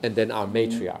 and then our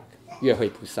matriarch, Yue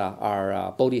Hui Pusa,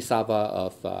 our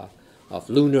Bodhisattva of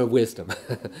lunar wisdom,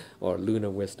 or lunar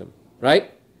wisdom,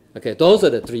 right? Okay, those are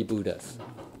the three Buddhas.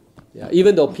 Yeah,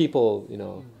 even though people,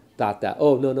 thought that,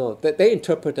 no, they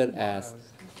interpret it as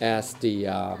the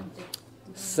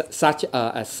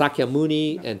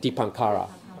Sakyamuni and Dipankara.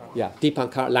 Yeah,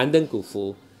 Dipankara, Landan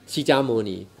Gufu,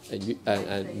 Shijamuni,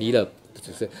 and Nila.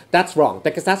 That's wrong,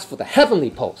 because that's for the heavenly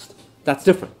post. That's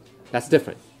different.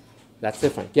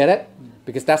 Get it?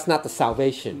 Because that's not the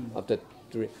salvation of the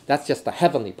three. That's just the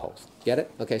heavenly post. Get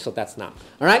it? Okay, so that's not.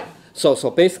 All right? So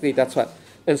basically that's what.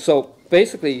 And so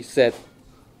basically he said,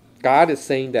 God is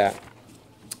saying that,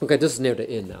 okay, this is near the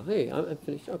end now. Hey, I'm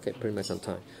finished. Okay, pretty much on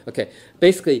time. Okay,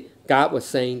 basically God was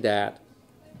saying that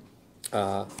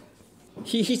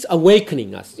He's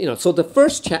awakening us. So the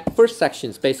first section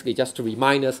is basically just to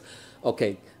remind us,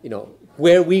 okay,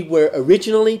 where we were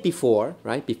originally before,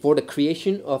 right? Before the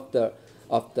creation of the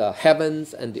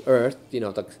heavens and the earth,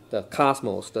 the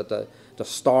cosmos, the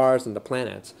stars and the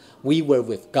planets, we were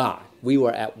with God. We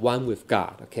were at one with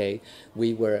God, okay?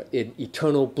 We were in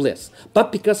eternal bliss.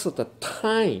 But because of the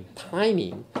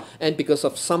timing, and because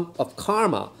of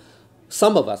karma,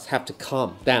 some of us have to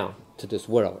come down to this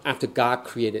world after God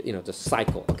created, the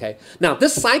cycle, okay? Now,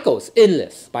 this cycle is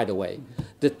endless, by the way.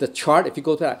 The chart, if you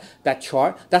go to that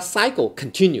chart, that cycle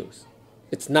continues.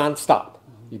 It's nonstop.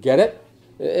 You get it?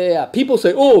 Yeah, people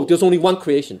say, oh, there's only one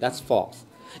creation. That's false.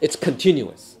 It's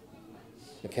continuous,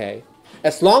 okay?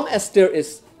 As long as there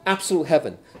is absolute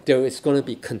heaven, there is going to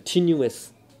be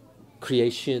continuous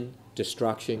creation,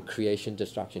 destruction, creation,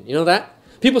 destruction. You know that?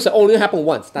 People say, oh, it happened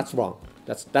once. That's wrong.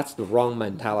 That's the wrong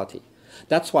mentality.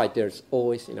 That's why there's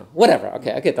always, whatever.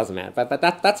 Okay, it doesn't matter. But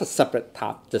that's a separate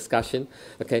top discussion.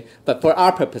 Okay, but for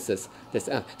our purposes, this.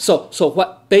 So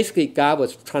what basically God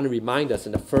was trying to remind us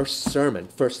in the first sermon,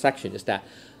 first section, is that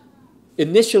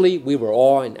initially we were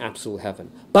all in absolute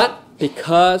heaven, but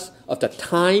because of the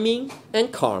timing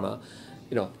and karma,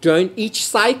 during each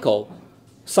cycle,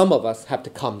 some of us have to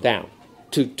come down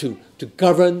to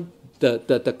govern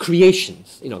the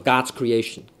creations, God's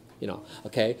creation,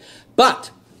 okay?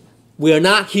 But we are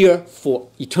not here for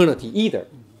eternity either.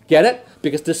 Get it?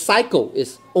 Because the cycle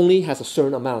only has a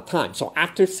certain amount of time. So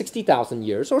after 60,000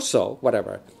 years or so,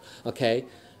 whatever, okay,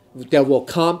 there will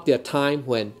come the time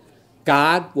when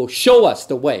God will show us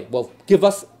the way, will give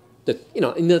us the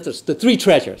three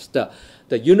treasures,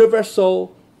 the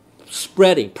universal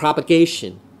spreading,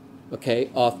 propagation, okay,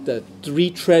 of the three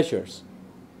treasures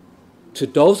to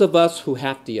those of us who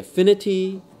have the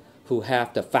affinity, who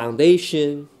have the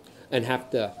foundation, and have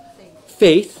the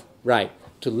faith, right,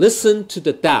 to listen to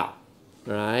the Tao,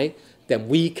 right, then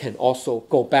we can also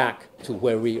go back to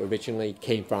where we originally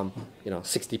came from,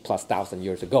 60 plus thousand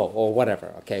years ago, or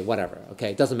whatever, okay,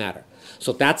 it doesn't matter.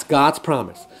 So that's God's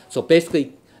promise. So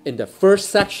basically, in the first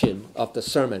section of the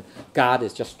sermon, God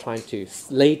is just trying to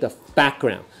lay the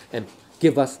background and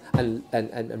give us and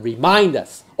remind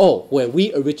us, where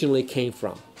we originally came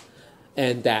from.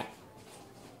 And that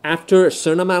after a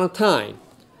certain amount of time,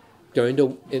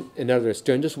 in other words,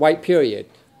 during this white period,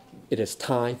 it is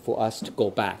time for us to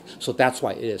go back. So that's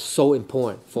why it is so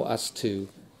important for us to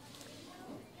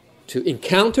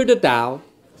encounter the Tao,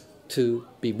 to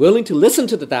be willing to listen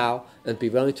to the Tao, and be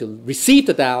willing to receive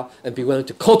the Tao, and be willing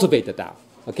to cultivate the Tao.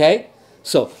 Okay?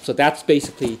 So that's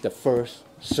basically the first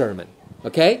sermon.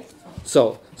 Okay?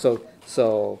 So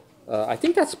I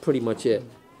think that's pretty much it.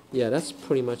 Yeah, that's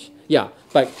pretty much, yeah.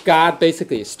 But God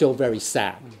basically is still very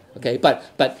sad. Okay? But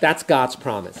that's God's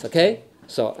promise. Okay?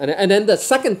 So, and then the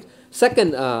second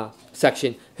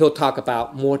section, he'll talk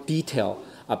about more detail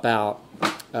about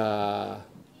the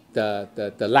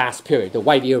last period, the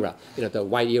white era. The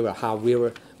white era, how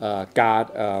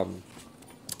God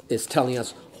is telling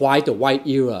us why the white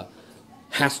era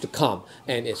has to come,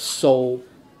 and it's so,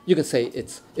 you can say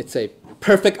it's a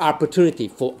perfect opportunity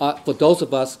for those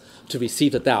of us to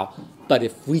receive the Tao. But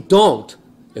if we don't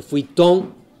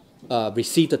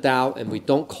receive the Tao and we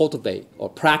don't cultivate or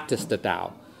practice the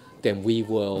Tao, then we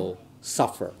will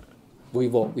suffer. We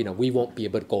won't be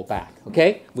able to go back.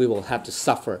 Okay, we will have to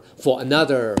suffer for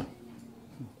another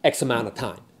X amount of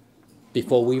time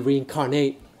before we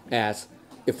reincarnate as,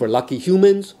 if we're lucky,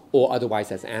 humans, or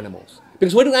otherwise as animals.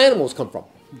 Because where do animals come from?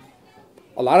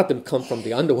 A lot of them come from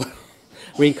the underworld,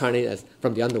 reincarnate as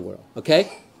from the underworld.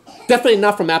 Okay, definitely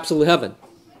not from absolute heaven.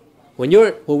 When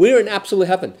we're in absolute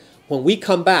heaven, when we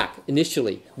come back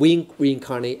initially, we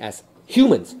reincarnate as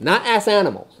humans, not as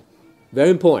animals. Very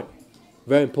important.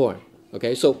 Very important.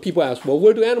 Okay, so people ask, well,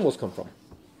 where do animals come from?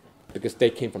 Because they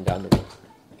came from the underworld.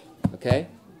 Okay?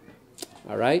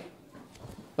 All right?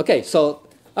 Okay, so,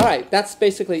 all right, that's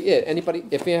basically it. Anybody,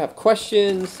 if you have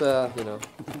questions, let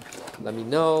me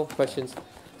know. Questions.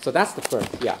 So that's the first,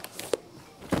 yeah.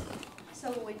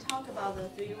 So when we talk about the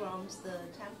three realms, the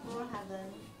temporal heaven,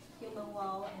 human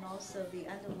world, and also the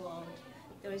underworld,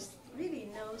 there is really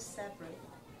no separate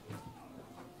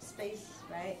space,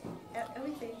 right?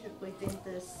 Everything is within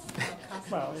this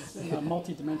concept. Well, it's in a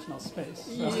multi-dimensional space.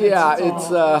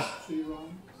 So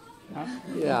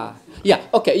Yeah, yeah.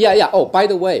 Okay, yeah. Oh, by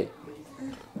the way,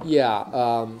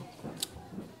 yeah.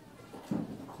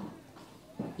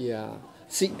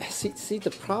 See,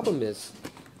 the problem is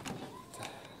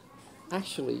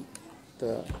actually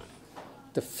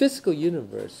the physical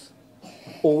universe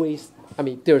always. I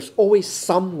mean, there's always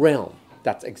some realm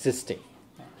that's existing,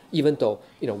 even though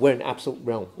we're in absolute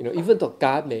realm. Even though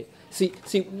God may see,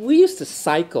 we use the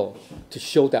cycle to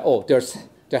show that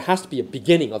there has to be a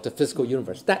beginning of the physical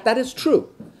universe. That is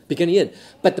true, beginning in.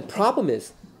 But the problem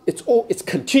is, it's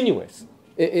continuous.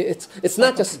 It's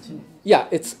not just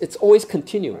it's always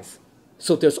continuous.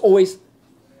 So there's always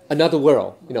another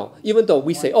world. Even though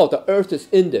we say the Earth is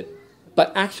ended,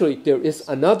 but actually there is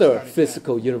another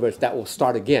physical universe that will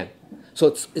start again.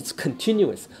 So it's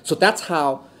continuous. So that's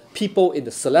how people in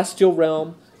the celestial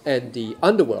realm and the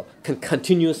underworld can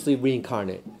continuously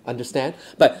reincarnate. Understand?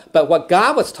 But what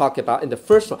God was talking about in the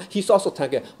first one, he's also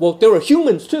talking about, well, there are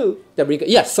humans too that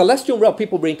reincarnate. Yes, celestial realm,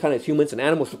 people reincarnate as humans, and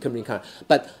animals can reincarnate,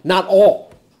 but not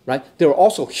all, right? There are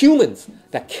also humans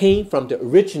that came from the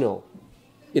original,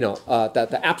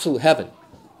 the absolute heaven.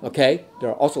 Okay? There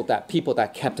are also that people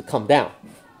that have to come down.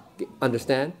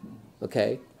 Understand?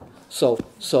 Okay? So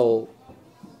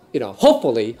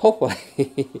hopefully,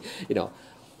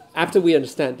 after we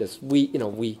understand this, we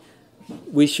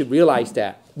should realize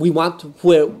that we want to,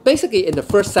 where basically in the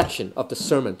first section of the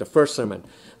sermon, the first sermon,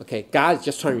 okay, God is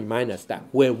just trying to remind us that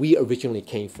where we originally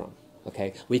came from,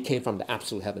 okay, we came from the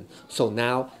absolute heaven. So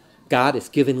now God is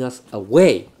giving us a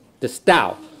way, this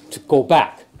Tao, to go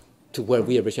back to where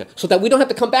we originally, so that we don't have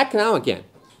to come back now again.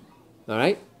 All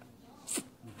right?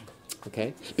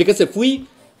 Okay? Because if we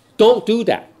don't do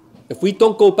that, if we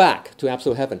don't go back to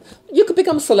absolute heaven, you could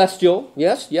become celestial,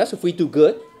 yes, if we do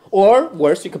good. Or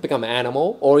worse, you could become an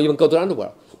animal or even go to the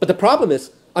underworld. But the problem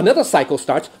is, another cycle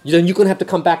starts, then you're going to have to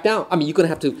come back down. I mean, you're going to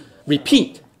have to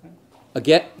repeat.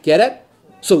 Get it?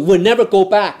 So we'll never go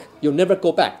back. You'll never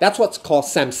go back. That's what's called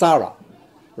samsara,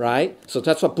 right? So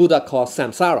that's what Buddha calls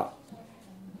samsara.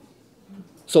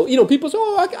 So, people say,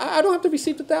 oh, I don't have to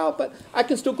receive the Tao, but I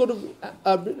can still go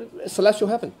to celestial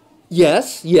heaven.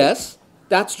 Yes,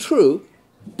 that's true.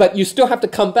 But you still have to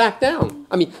come back down.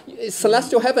 I mean,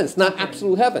 celestial heaven is not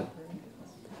absolute heaven.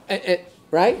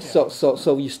 Right?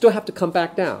 So you still have to come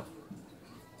back down.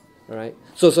 All right?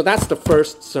 So that's the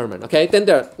first sermon. Okay? Then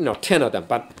there are 10 of them,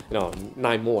 but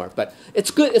 9 more. But it's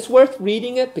good. It's worth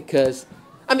reading it because,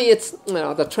 I mean, it's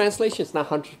the translation is not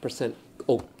 100%.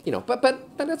 But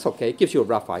that's okay. It gives you a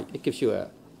rough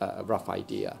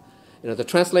idea. The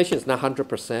translation is not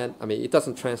 100%. I mean, it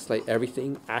doesn't translate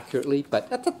everything accurately,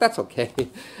 but that's okay.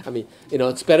 I mean,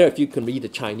 it's better if you can read the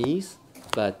Chinese,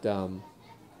 but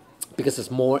because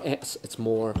it's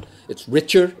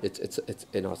richer.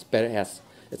 It's better.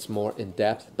 It's more in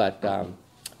depth, but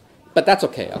that's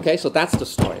okay. Okay, so that's the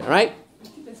story. All right.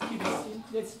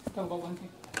 Let's talk about one thing.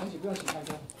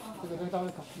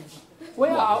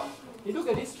 Well, you look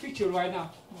at this picture right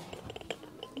now.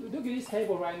 You look at this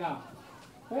table right now.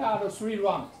 Where are the 3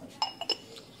 realms?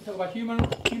 Talk about human,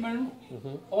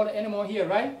 all the animal here,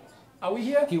 right? Are we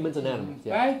here? Humans and animals,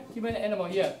 yeah. Right? Human and animal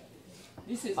here.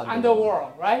 This is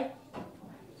underworld, right?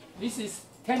 This is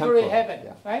temporary heaven,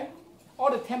 yeah. Right? All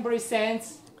the temporary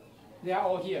saints, they are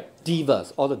all here.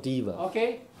 Divas, all the divas.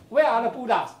 Okay. Where are the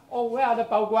Buddhas? Oh, where are the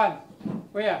Baoguan?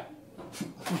 Where?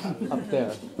 Up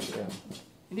there, yeah.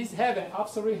 In this heaven,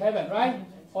 absolute heaven, right?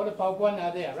 All the Baoguan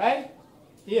are there, right?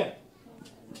 Here.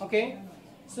 Okay.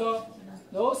 So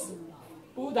those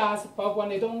Buddhas,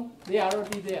 Baoguan, they are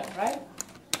already there, right?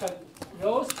 But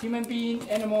those human beings,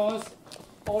 animals,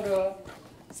 all the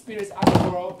spirits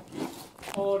underworld,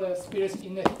 all the spirits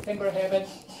in the temporary heaven,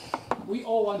 we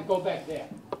all want to go back there,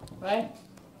 right?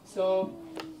 So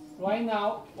right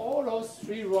now, all those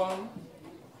 3 realms,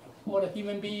 all the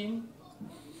human beings,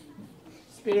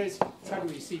 spirits try to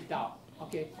receive Tao.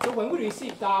 Okay. So when we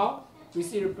receive Tao, we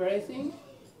see the blessing.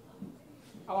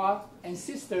 Our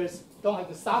ancestors don't have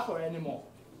to suffer anymore.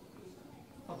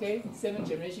 Okay, 7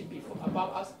 generations before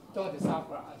above us don't have to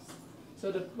suffer us. So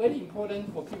it's very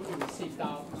important for people to receive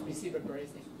Tao, receive the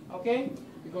blessing. Okay,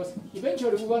 because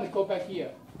eventually we want to go back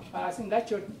here. I think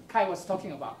that's what Kai was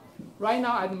talking about. Right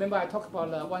now, I remember I talked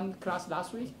about one class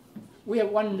last week. We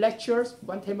have one lecturer,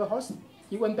 one temple host.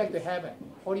 He went back to heaven.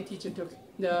 Holy teacher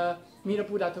the middle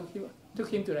Buddha took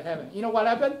him to the heaven. You know what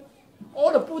happened?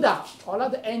 All the Buddha, all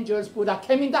of the angels, Buddha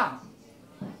coming down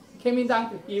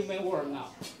to human world now,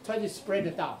 try to spread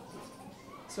it down.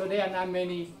 So there are not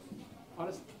many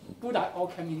Buddha all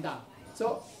coming down.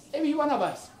 So every one of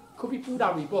us could be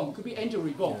Buddha reborn, could be angel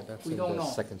reborn. Yeah, we don't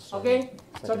know. Okay,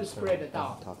 try to spread it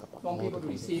down. Want people to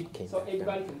receive, so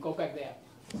everybody can go back there.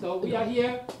 So we are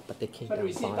here, try to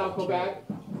receive Tao, go back,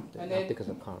 and then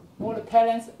all the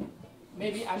parents,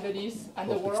 maybe under this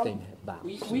underworld,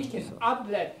 we can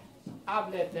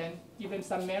outlet them, give them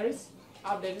some merits,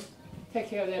 outlet, take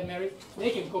care of their merit, they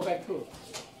can go back too.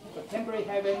 But temporary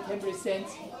heaven, temporary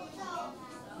saints,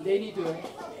 they need to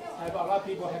have a lot of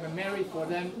people have a merit for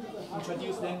them,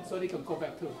 introduce them so they can go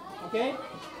back too. Okay?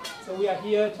 So we are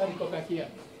here, trying to go back here.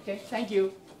 Okay, thank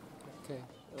you. Okay,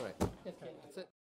 all right.